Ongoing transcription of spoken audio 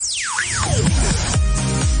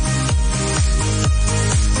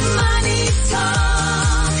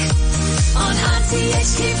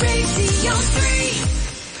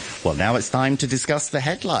Well, now it's time to discuss the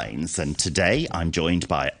headlines, and today I'm joined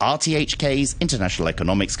by RTHK's international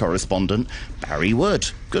economics correspondent, Barry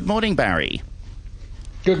Wood. Good morning, Barry.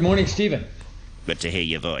 Good morning, Stephen. Good to hear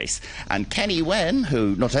your voice. And Kenny Wen,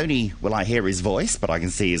 who not only will I hear his voice, but I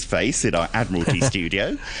can see his face in our Admiralty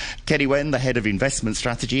studio. Kenny Wen, the head of investment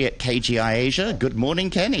strategy at KGI Asia. Good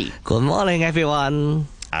morning, Kenny. Good morning, everyone.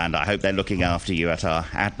 And I hope they're looking after you at our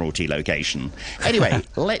Admiralty location. Anyway,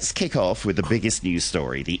 let's kick off with the biggest news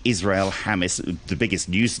story, the Israel-Hamas, the biggest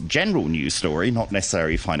general news story, not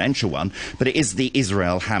necessarily financial one, but it is the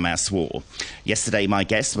Israel-Hamas war. Yesterday, my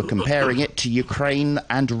guests were comparing it to Ukraine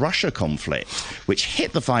and Russia conflict, which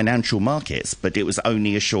hit the financial markets, but it was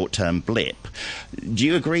only a short-term blip. Do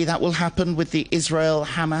you agree that will happen with the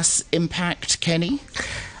Israel-Hamas impact, Kenny?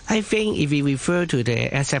 I think if we refer to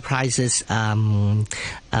the asset prices,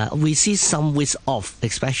 we see some risk off,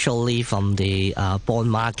 especially from the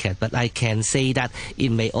bond market. But I can say that it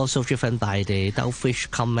may also driven by the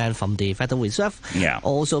dovish comment from the Federal Reserve,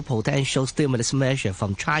 also potential stimulus measure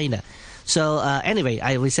from China. So anyway,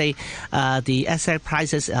 I would say the asset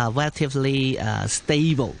prices are relatively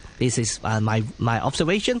stable. This is my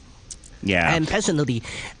observation. Yeah. And personally,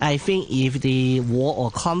 I think if the war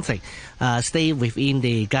or conflict stay within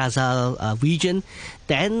the Gaza region,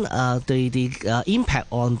 then the impact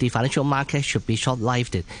on the financial market should be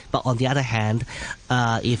short-lived. But on the other hand,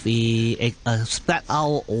 if we spread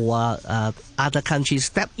out or other countries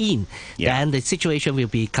step in, then the situation will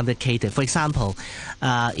be complicated. For example,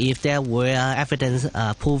 if there were evidence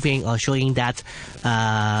proving or showing that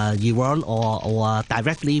Iran or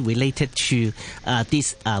directly related to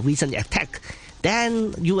this recent attack,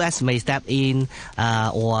 then U.S. may step in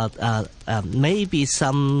or maybe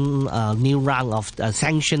some new round of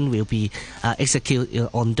sanction will be executed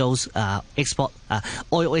on those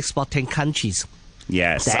oil exporting countries.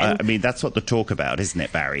 Yes, then, I mean, that's what the talk about, isn't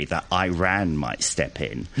it, Barry, that Iran might step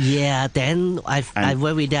in. Yeah, then I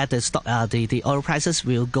worry that the oil prices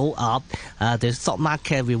will go up. The stock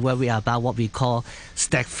market will worry about what we call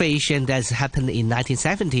stagflation that's happened in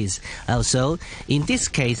 1970s. So in this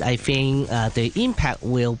case, I think the impact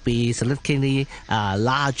will be significantly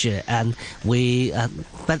larger. And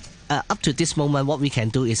but up to this moment, what we can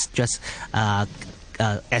do is just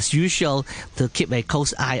as usual, to keep a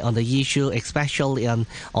close eye on the issue, especially on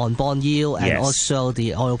bond yield and also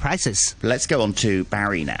the oil prices. Let's go on to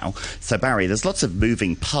Barry now. So, Barry, there's lots of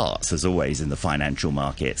moving parts, as always, in the financial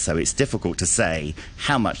market, so it's difficult to say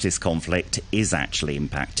how much this conflict is actually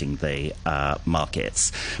impacting the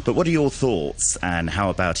markets. But what are your thoughts, and how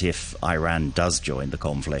about if Iran does join the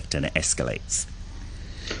conflict and it escalates?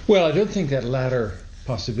 Well, I don't think that latter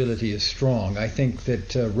possibility is strong. I think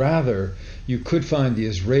that rather you could find the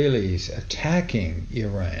Israelis attacking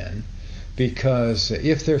Iran, because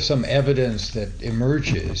if there's some evidence that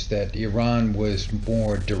emerges that Iran was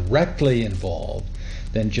more directly involved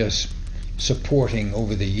than just supporting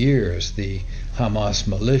over the years the Hamas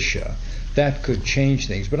militia, that could change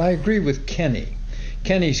things. But I agree with Kenny.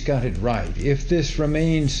 Kenny's got it right. If this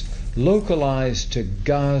remains localized to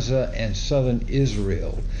Gaza and southern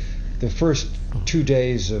Israel, the first 2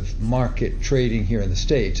 days of market trading here in the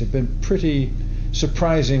States have been pretty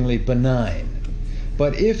surprisingly benign.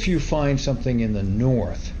 But if you find something in the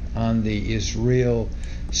north on the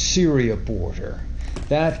Israel-Syria border,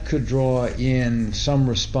 that could draw in some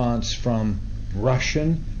response from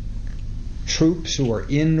Russian troops who are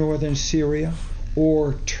in northern Syria,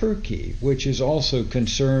 or Turkey, which is also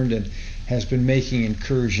concerned and has been making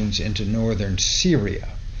incursions into northern Syria.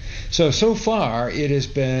 So far, it has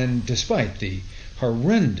been, despite the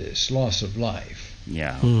horrendous loss of life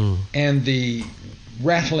and the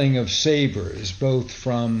rattling of sabers, both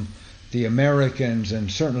from the Americans and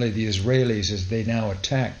certainly the Israelis as they now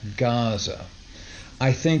attack Gaza,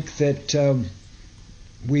 I think that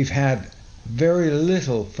we've had very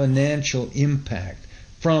little financial impact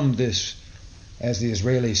from this, as the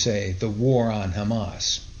Israelis say, the war on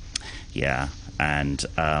Hamas. Yeah. And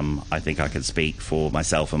I think I can speak for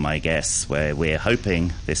myself and my guests, where we're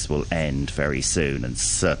hoping this will end very soon and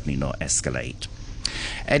certainly not escalate.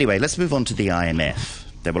 Anyway, let's move on to the IMF.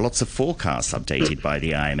 There were lots of forecasts updated by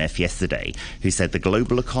the IMF yesterday, who said the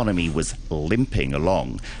global economy was limping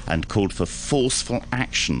along and called for forceful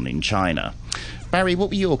action in China. Barry, what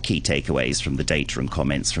were your key takeaways from the data and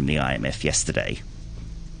comments from the IMF yesterday?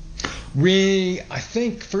 I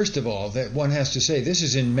think, first of all, that one has to say this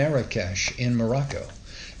is in Marrakesh in Morocco.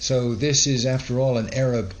 So this is, after all, an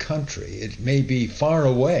Arab country. It may be far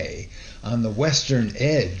away on the western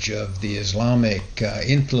edge of the Islamic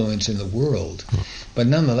influence in the world, but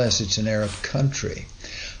nonetheless it's an Arab country.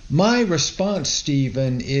 My response,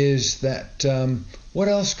 Stephen, is that what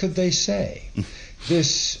else could they say?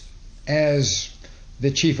 This, as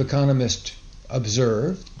the chief economist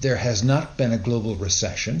observed, there has not been a global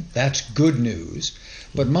recession. That's good news.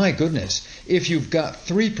 But my goodness, if you've got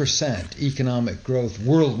 3% economic growth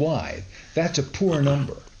worldwide, that's a poor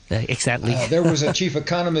number. Exactly. There was a chief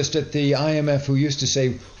economist at the IMF who used to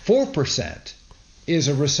say 4% is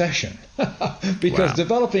a recession because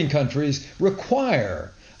developing countries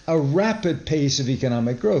require a rapid pace of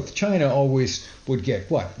economic growth. China always would get,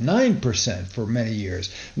 9% for many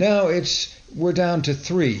years. Now we're down to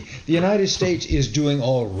 3%. The United States is doing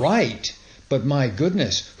all right, but my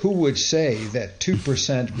goodness, who would say that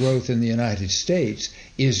 2% growth in the United States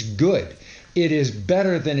is good? It is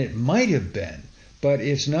better than it might have been, but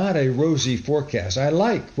it's not a rosy forecast. I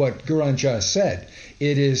like what Guranja said.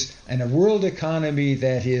 It is a world economy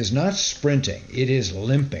that is not sprinting, it is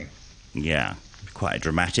limping. Yeah. Quite a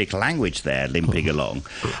dramatic language there, limping along.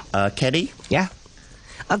 Kenny? Yeah.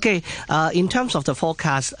 Okay, in terms of the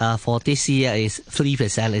forecast for this year, is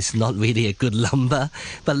 3% is not really a good number.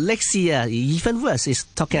 But next year, even worse, is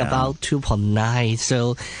talking about 2.9.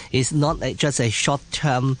 So it's not just a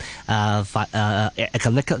short-term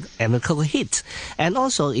economical hit. And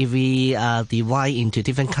also, if we divide into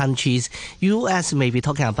different countries, U.S. may be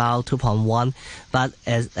talking about 2.1. But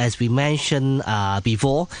as we mentioned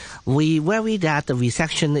before, we worry that the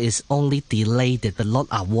recession is only delayed but not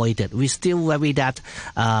avoided. We still worry that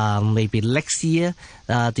maybe next year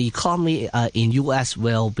the economy in U.S.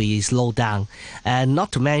 will be slowed down, and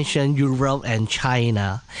not to mention Europe and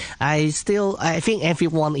China. I think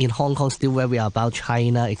everyone in Hong Kong still worry about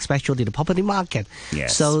China, especially the property market.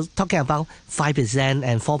 Yes. So talking about 5%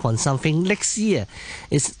 and 4 point something next year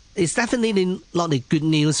it's definitely not a good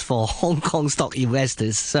news for Hong Kong stock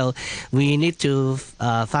investors. So we need to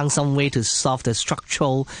find some way to solve the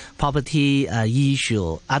structural property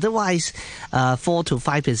issue. Otherwise, 4 to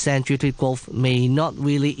 5% GDP growth may not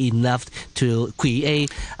really enough to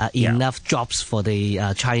create enough jobs for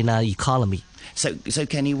the China economy. So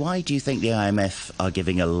Kenny, why do you think the IMF are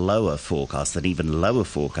giving a lower forecast, an even lower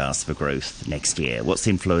forecast for growth next year? What's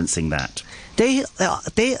influencing that? They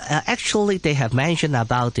have mentioned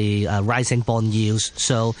about the rising bond yields.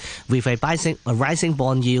 So with a rising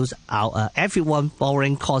bond yields, everyone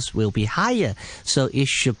borrowing costs will be higher. So it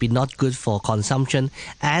should be not good for consumption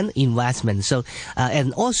and investment. So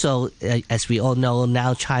and also, as we all know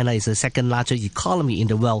now, China is the second largest economy in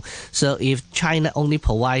the world. So if China only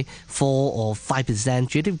provide 4 or 5%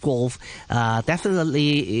 GDP growth,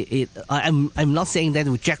 definitely I'm not saying that it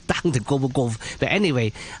will jack down the global growth, but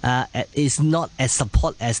anyway, it's not as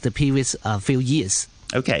support as the previous few years.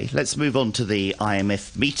 Okay, let's move on to the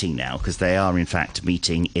IMF meeting now, because they are in fact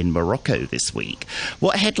meeting in Morocco this week.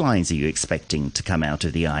 What headlines are you expecting to come out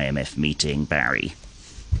of the IMF meeting, Barry?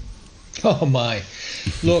 Oh my.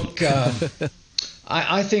 Look,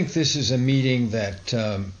 I think this is a meeting that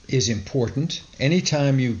is important.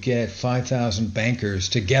 Anytime you get 5,000 bankers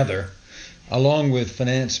together, along with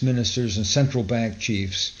finance ministers and central bank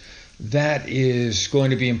chiefs, that is going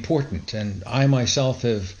to be important. And I myself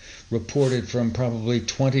have reported from probably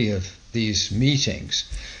 20 of these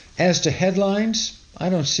meetings. As to headlines, I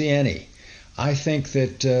don't see any. I think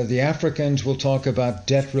that the Africans will talk about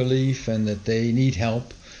debt relief and that they need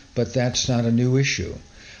help, but that's not a new issue.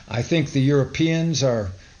 I think the Europeans are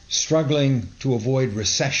struggling to avoid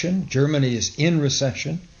recession. Germany is in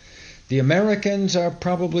recession. The Americans are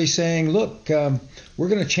probably saying, look, we're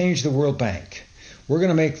going to change the World Bank. We're going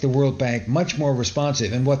to make the World Bank much more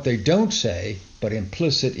responsive. And what they don't say, but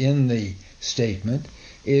implicit in the statement,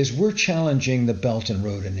 is we're challenging the Belt and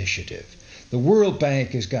Road Initiative. The World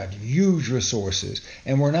Bank has got huge resources,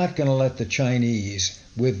 and we're not going to let the Chinese,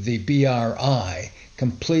 with the BRI,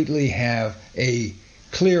 completely have a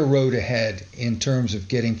clear road ahead in terms of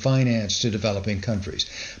getting finance to developing countries.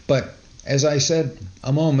 But as I said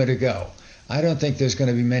a moment ago, I don't think there's going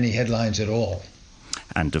to be many headlines at all.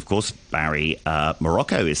 And of course, Barry,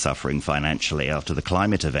 Morocco is suffering financially after the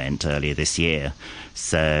climate event earlier this year.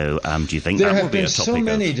 So do you think that will be a topic? There have been so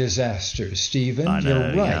many disasters, Stephen. I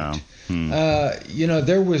know, you're right.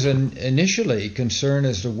 There was initially concern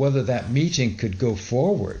as to whether that meeting could go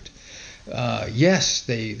forward. Yes,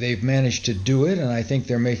 they've managed to do it, and I think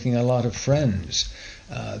they're making a lot of friends.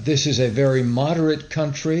 This is a very moderate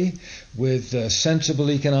country with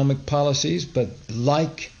sensible economic policies, but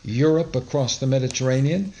like Europe across the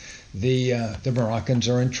Mediterranean, the Moroccans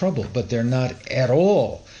are in trouble, but they're not at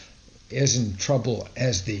all as in trouble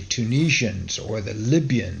as the Tunisians or the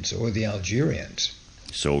Libyans or the Algerians.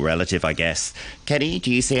 It's all relative, I guess. Kenny,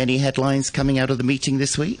 do you see any headlines coming out of the meeting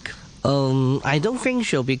this week? I don't think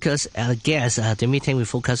so, because I guess the meeting will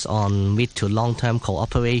focus on mid to long-term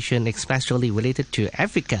cooperation, especially related to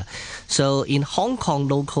Africa. So in Hong Kong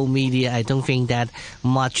local media, I don't think that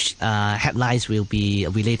much headlines will be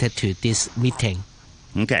related to this meeting.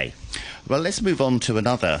 Okay. Well, let's move on to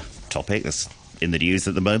another topic that's in the news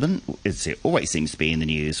at the moment. It always seems to be in the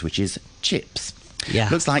news, which is chips. Yeah.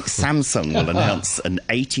 Looks like Samsung will announce an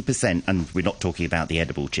 80%, and we're not talking about the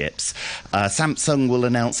edible chips. Samsung will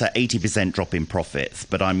announce an 80% drop in profits,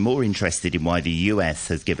 but I'm more interested in why the US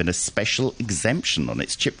has given a special exemption on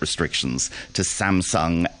its chip restrictions to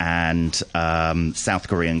Samsung and South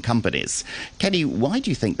Korean companies. Kenny, why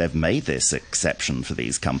do you think they've made this exception for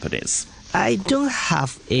these companies? I don't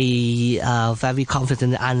have a very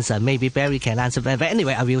confident answer. Maybe Barry can answer. But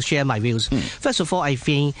anyway, I will share my views. First of all, I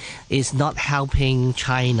think it's not helping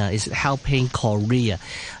China. It's helping Korea.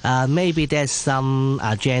 Maybe there's some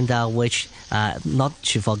agenda which, not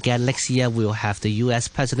to forget, next year we'll have the U.S.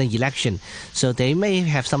 president election. So they may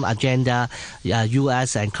have some agenda.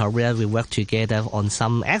 U.S. and Korea will work together on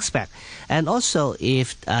some aspect. And also,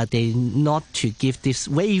 if they not to give this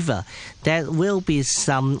waiver, there will be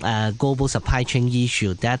some global supply chain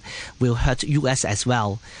issue that will hurt U.S. as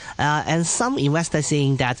well. And some investors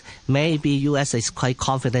saying that maybe U.S. is quite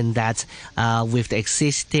confident that with the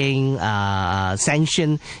existing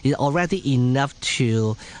sanction is already enough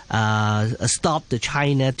to stop the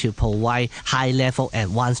China to provide high-level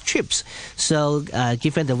advanced chips. So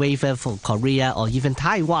given the waiver for Korea or even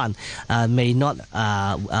Taiwan may not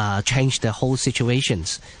change the whole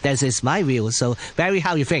situations. That is my view. So Barry,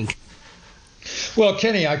 how you think? Well,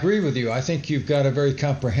 Kenny, I agree with you. I think you've got a very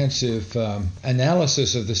comprehensive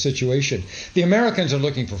analysis of the situation. The Americans are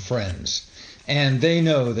looking for friends, and they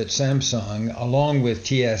know that Samsung, along with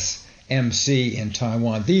TSMC in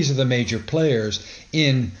Taiwan, these are the major players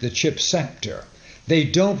in the chip sector. They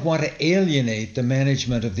don't want to alienate the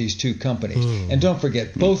management of these two companies. And don't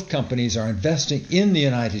forget, both companies are investing in the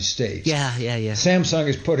United States. Yeah. Samsung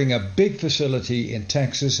is putting a big facility in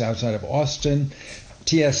Texas outside of Austin.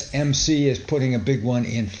 TSMC is putting a big one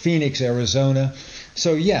in Phoenix, Arizona.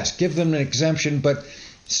 So yes, give them an exemption. But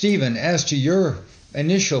Stephen, as to your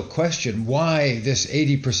initial question, why this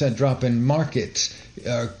 80% drop in market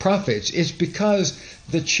profits, it's because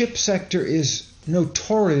the chip sector is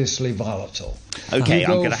notoriously volatile. Okay,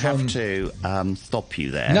 I'm going to have to stop you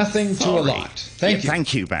there. Nothing to a lot. Thank you.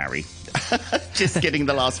 Thank you, Barry. Just getting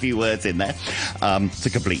the last few words in there to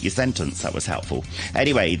complete your sentence. That was helpful.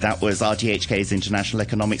 Anyway, that was RTHK's international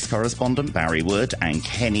economics correspondent, Barry Wood, and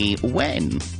Kenny Wen.